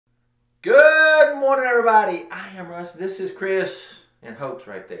morning, everybody. I am Russ. This is Chris, and Hope's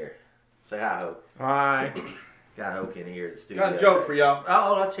right there. Say hi, Hope. Hi. Got Hope in here at the studio. Got a joke for y'all.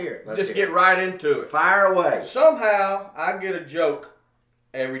 Oh, let's hear it. Just get right into it. Fire away. Somehow, I get a joke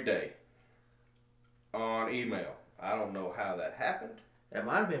every day on email. I don't know how that happened. It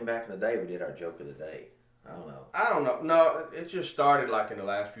might have been back in the day we did our joke of the day. I don't know. I don't know. No, it just started like in the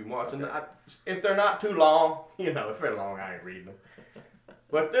last few months. Okay. And if they're not too long, if they're long, I ain't reading them.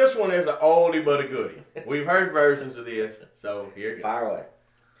 But this one is an oldie but a goodie. We've heard versions of this, so here it goes. Fire away.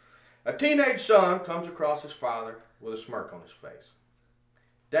 A teenage son comes across his father with a smirk on his face.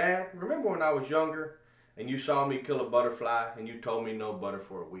 Dad, remember when I was younger and you saw me kill a butterfly and you told me no butter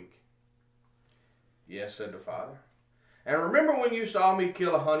for a week? Yes, said the father. And remember when you saw me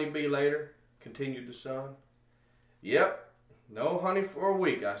kill a honeybee later? Continued the son. Yep, no honey for a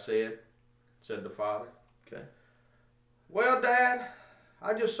week, I said the father. Okay. Well, Dad,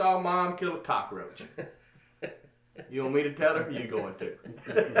 I just saw Mom kill a cockroach. You want me to tell her? You going to?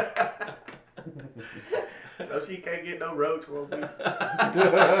 So she can't get no roach for a week.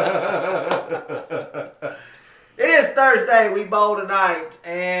 It is Thursday. We bowl tonight,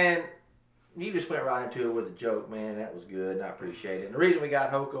 and you just went right into it with a joke, man. That was good, and I appreciate it. And the reason we got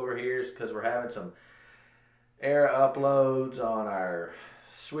Hoke over here is because we're having some air uploads on our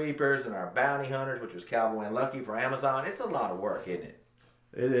sweepers and our bounty hunters, which was Cowboy and Lucky for Amazon. It's a lot of work, isn't it?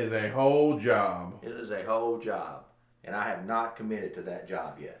 It is a whole job. It is a whole job, and I have not committed to that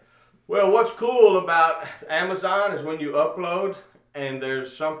job yet. Well, what's cool about Amazon is when you upload and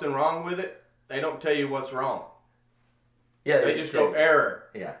there's something wrong with it, they don't tell you what's wrong. Yeah, They just go error.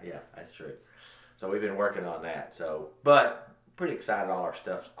 Yeah, that's true. So we've been working on that. But pretty excited.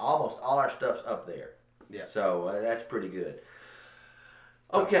 Almost all our stuff's up there. Yeah. So that's pretty good.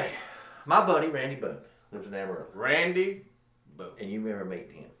 Okay, my buddy Randy Boone lives in Amarillo. Randy Boone. And you remember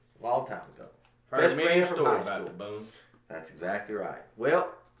meeting him a long time ago. Heard Best many friend a from story high about school. the Boone. That's exactly right.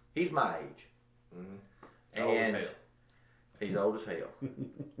 Well, he's my age. Mm-hmm. Old And as hell. he's old as hell.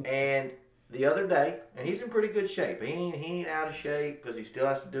 And the other day, and he's in pretty good shape. He ain't out of shape because he still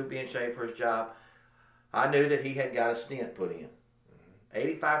has to be in shape for his job. I knew that he had got a stent put in.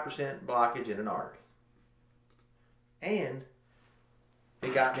 85% blockage in an artery. And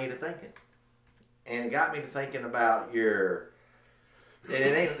it got me to thinking. And it got me to thinking about this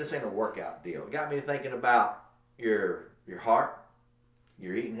ain't a workout deal. It got me to thinking about your heart.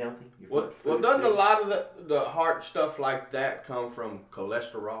 You're eating healthy. Well, doesn't a lot of the heart stuff like that come from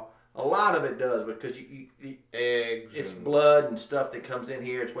cholesterol? A lot of it does, because you Eggs. it's and blood and stuff that comes in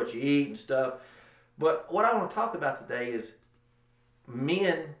here. It's what you eat and stuff. But what I want to talk about today is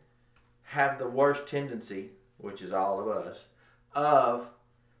men have the worst tendency, which is all of us, of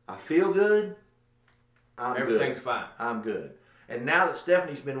I feel good, everything's fine. I'm good. And now that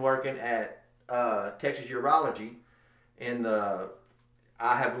Stephanie's been working at Texas Urology, I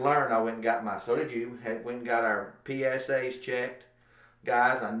have learned, so did you, went and got our PSAs checked.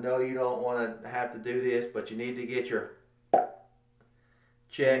 Guys, I know you don't want to have to do this, but you need to get your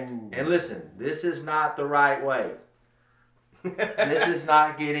checked. Ooh. And listen, this is not the right way. This is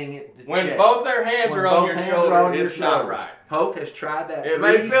not getting it When checked. both their hands When are on both your hands shoulder, are on your it's not shoulders. right. Hoke has tried that It 3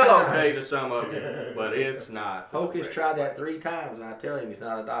 may feel times. okay to some of you, but it's not. Hoke has tried that 3 times, and I tell him he's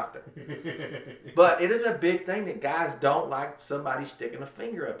not a doctor. But it is a big thing that guys don't like somebody sticking a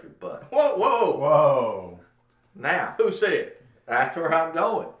finger up your butt. Whoa, whoa. Whoa. Now, Who said? that's where I'm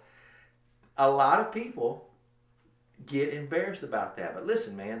going. A lot of people get embarrassed about that. But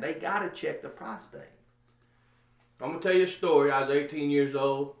listen, man, they got to check the prostate. I'm going to tell you a story. I was 18 years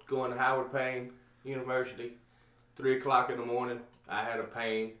old, going to Howard Payne University. 3 o'clock in the morning, I had a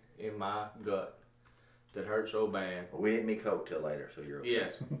pain in my gut that hurt so bad. Well, we didn't meet Hoke till later, so you're okay.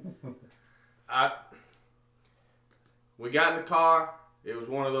 Yes. We got in the car. It was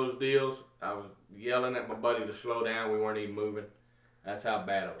one of those deals. I was yelling at my buddy to slow down. We weren't even moving. That's how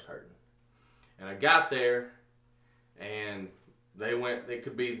bad I was hurting. And I got there, and it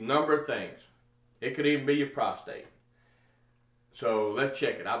could be a number of things. It could even be your prostate. So let's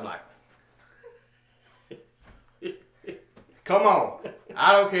check it. I'm like, come on.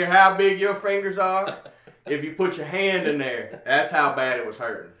 I don't care how big your fingers are. If you put your hand in there, that's how bad it was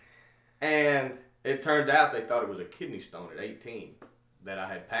hurting. And it turned out they thought it was a kidney stone at 18, that I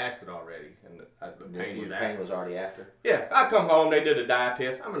had passed it already, and the pain was Your after. pain was already after? Yeah, I come home, they did a dye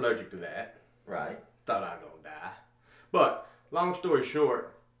test. I'm allergic to that. Right. Thought I was going to die. But, long story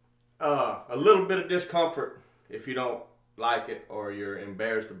short, a little bit of discomfort, if you don't like it or you're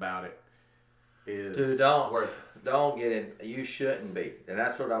embarrassed about it, is Dude, worth it. don't get in. You shouldn't be. And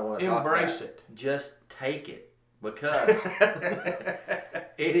that's what I want to talk about. Embrace it. Just take it. because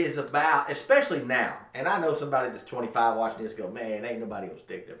it is about, especially now, and I know somebody that's 25 watching this go, man, ain't nobody gonna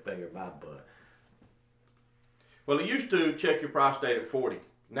stick their finger in my butt. Well, it used to check your prostate at 40.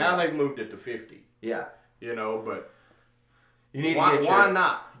 Now they've moved it to 50. Yeah. You know, but You need why, to get your, why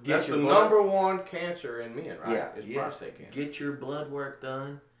not? get That's your the blood- number one cancer in men, right? Yeah, Is yes. prostate cancer. Get your blood work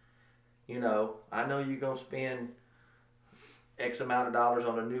done. You know, I know you're gonna spend X amount of dollars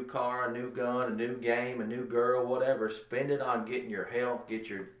on a new car, a new gun, a new game, a new girl, whatever. Spend it on getting your health, get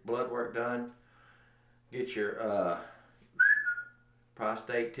your blood work done, get your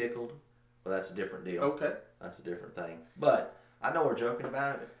prostate tickled. Well, that's a different deal. Okay. That's a different thing. But I know we're joking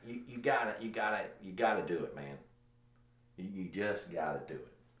about it. But you gotta do it, man. You just gotta do it.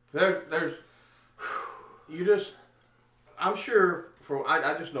 There's, you just, I'm sure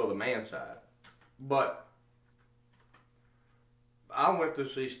I just know the man side, but I went to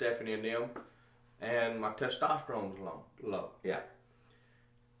see Stephanie and them, and my testosterone was low. Yeah.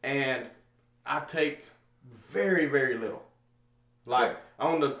 And I take very, very little. Like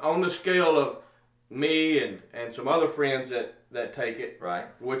on the scale of me and some other friends that take it, Right.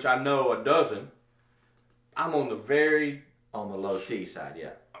 which I know a dozen, I'm on the very On the low T side,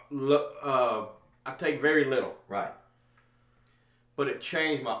 yeah. I take very little, Right. but it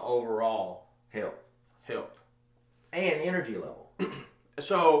changed my overall Health. health. And energy level.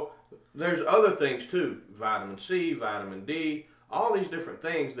 So there's other things too, vitamin C, vitamin D, all these different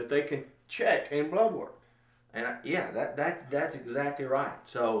things that they can check in blood work. And that's exactly right.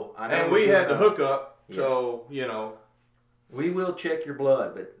 So I know And we're we had doing to hook up, so you know. We will check your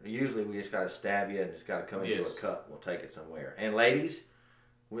blood, but usually we just got to stab you and it's got to come into Yes. a cup. We'll take it somewhere. And ladies,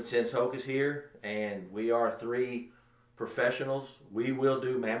 since Hoke is here and we are 3 professionals, we will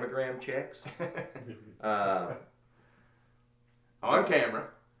do mammogram checks. On camera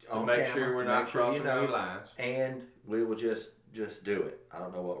to On make camera, sure we're to not make sure you crossing know. any lines. And we will just do it. I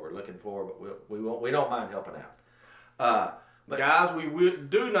don't know what we're looking for, but we don't mind helping out. But Guys, we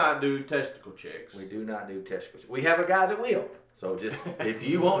do not do testicle checks. we do not do testicles. We have a guy that will. So just if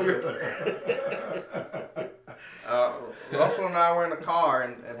you want your Russell and I were in the car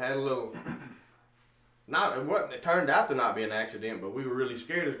and had a little. It turned out to not be an accident, but we were really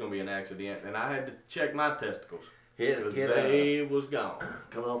scared it was going to be an accident, and I had to check my testicles because they was gone.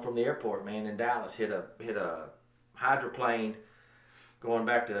 Coming home from the airport, man, in Dallas, hit a hydroplane going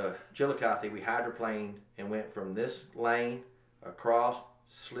back to Chillicothe. We hydroplaned and went from this lane across,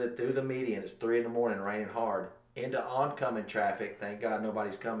 slid through the median. It's 3 a.m, raining hard, into oncoming traffic. Thank God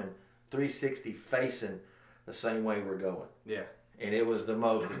nobody's coming. 360 facing the same way we're going. Yeah. And it was the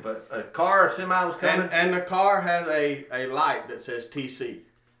most. But a car, a semi was coming. And the car has a light that says TC.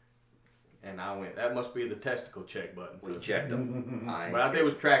 And I went, that must be the testicle check button. We checked them. But I think it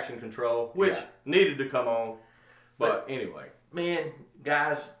was traction control, which needed to come on. But anyway. Man,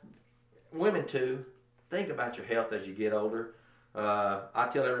 guys, women too, think about your health as you get older. I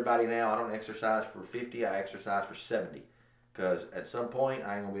tell everybody now I don't exercise for 50, I exercise for 70. Because at some point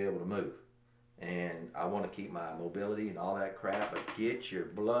I ain't going to be able to move. And I want to keep my mobility and all that crap. But get your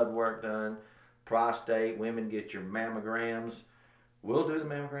blood work done. Prostate, women get your mammograms. We'll do the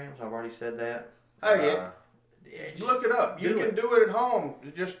mammograms. I've already said that. Yeah, just look it up. You can do it at home.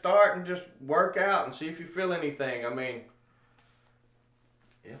 Just start and just work out and see if you feel anything. I mean,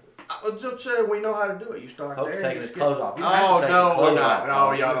 just say we know how to do it. You start Hope's there. taking his clothes off. You don't Oh, have to take no, your clothes we're not.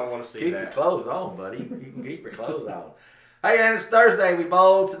 off. No, y'all don't want to see Keep that. your clothes on, buddy. You can keep your clothes on. Hey, man, it's Thursday. We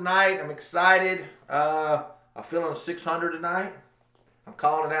bowled tonight. I'm excited. I'm feeling a 600 tonight. I'm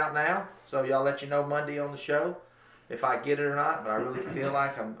calling it out now, so y'all let you know Monday on the show if I get it or not. But I really feel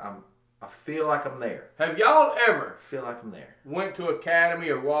like I feel like I'm there. Have y'all ever I feel like I'm there. went to Academy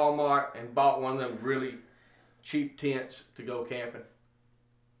or Walmart and bought one of them really cheap tents to go camping?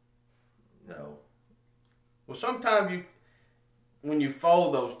 No. Well, sometimes when you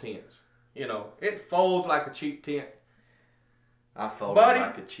fold those tents, you know, it folds like a cheap tent. I folded Buddy.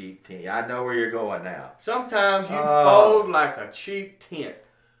 like a cheap tent. I know where you're going now. Sometimes you Oh. fold like a cheap tent.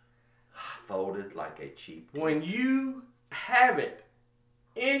 I folded like a cheap tent. When you have it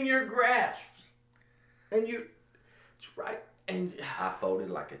in your grasps, and it's right, and I folded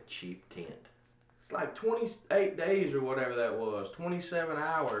like a cheap tent. it's like 28 days or whatever that was, 27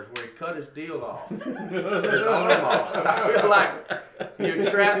 hours where he cut his deal off. His arm off. I feel like you're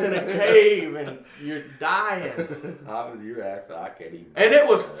trapped in a cave and you're dying. You're acting. I can't even. And it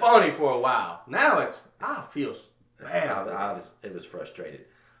was funny for a while. Now I feel bad. It was frustrated.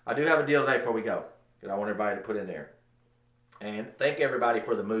 I do have a deal today before we go that I want everybody to put in there. And thank everybody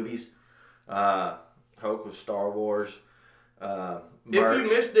for the movies. Hoke was Star Wars. If you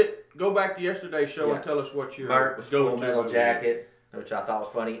missed it, go back to yesterday's show Yeah. and tell us what your Merc was go-to Full Metal movie is. Jacket, which I thought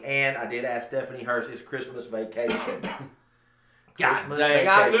was funny, and I did ask Stephanie Hurst's Christmas Vacation. God Christmas dang,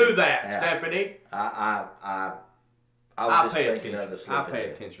 I Vacation. knew that, Yeah. Stephanie. I was I just pay thinking attention. of the I sleeping pay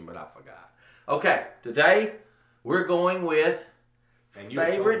Beauty. attention, but I forgot. Okay, today we're going with And you told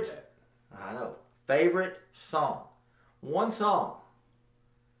me favorite. that. I know. Favorite song. One song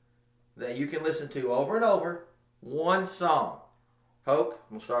that you can listen to over and over. One song. Hoke,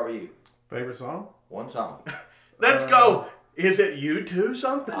 I'm gonna start with you. Favorite song? One song. Let's go. Is it you two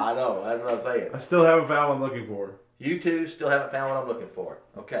something? I know, that's what I'm saying. I still haven't found what I'm looking for. You two still haven't found what I'm looking for.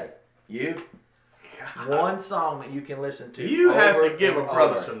 Okay. You, one song that you can listen to. You have over to give a and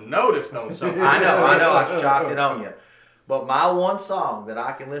brother over. some notice on something. I know, I shocked it on you. But my one song that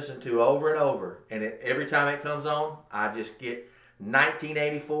I can listen to over and over, and every time it comes on, I just get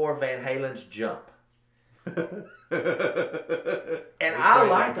 1984 Van Halen's Jump. And I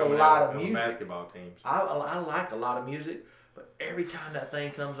like a lot of music. Basketball teams. I like a lot of music, but every time that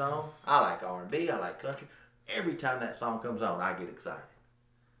thing comes on, I like R&B, I like country. Every time that song comes on, I get excited.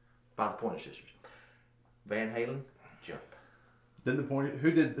 By the Pointer Sisters. Van Halen, Jump.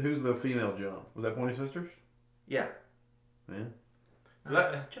 Who's the female jump? Was that Pointer Sisters? Yeah.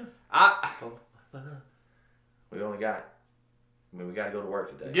 Yeah. Jump. I We only got. We got to go to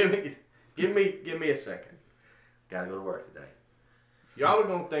work today. give me a second. Got to go to work today. Y'all are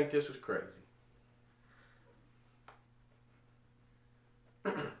gonna think this is crazy.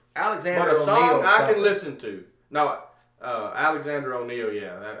 Alexander But a song O'Neal. I something. can listen to. No, Alexander O'Neal.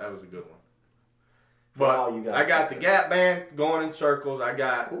 Yeah, that was a good one. For But all you guys I got out the there. Gap Band going in circles. I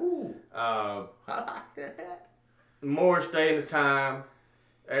got Ooh, I like that. More Stay in the Time.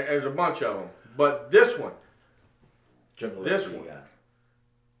 There's a bunch of them. But this one, Jungle This Book, you one. guys.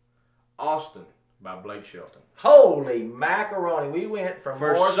 Austin by Blake Shelton. Holy macaroni! We went from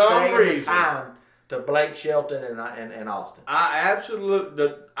For More some Stay in the reason. Time to Blake Shelton and Austin. I absolutely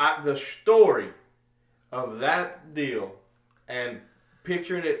the story of that deal and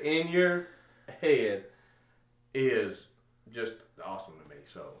picturing it in your head is just awesome to me.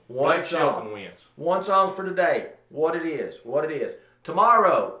 So One Blake song. Shelton wins. One song for today. What it is.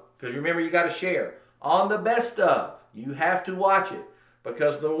 Tomorrow, because remember you got to share. On the best of, you have to watch it.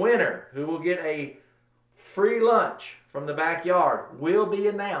 Because the winner, who will get a free lunch from the backyard, will be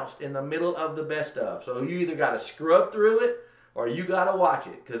announced in the middle of the best of. So you either got to scrub through it or you got to watch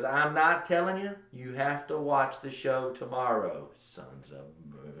it. Because I'm not telling you, you have to watch the show tomorrow. Sons of...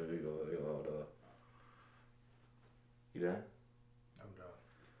 You done? I'm done.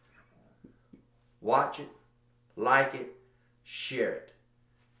 Watch it, like it, share it.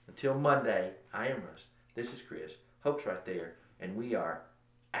 Until Monday, I am Russ. This is Chris. Hope's right there. And we are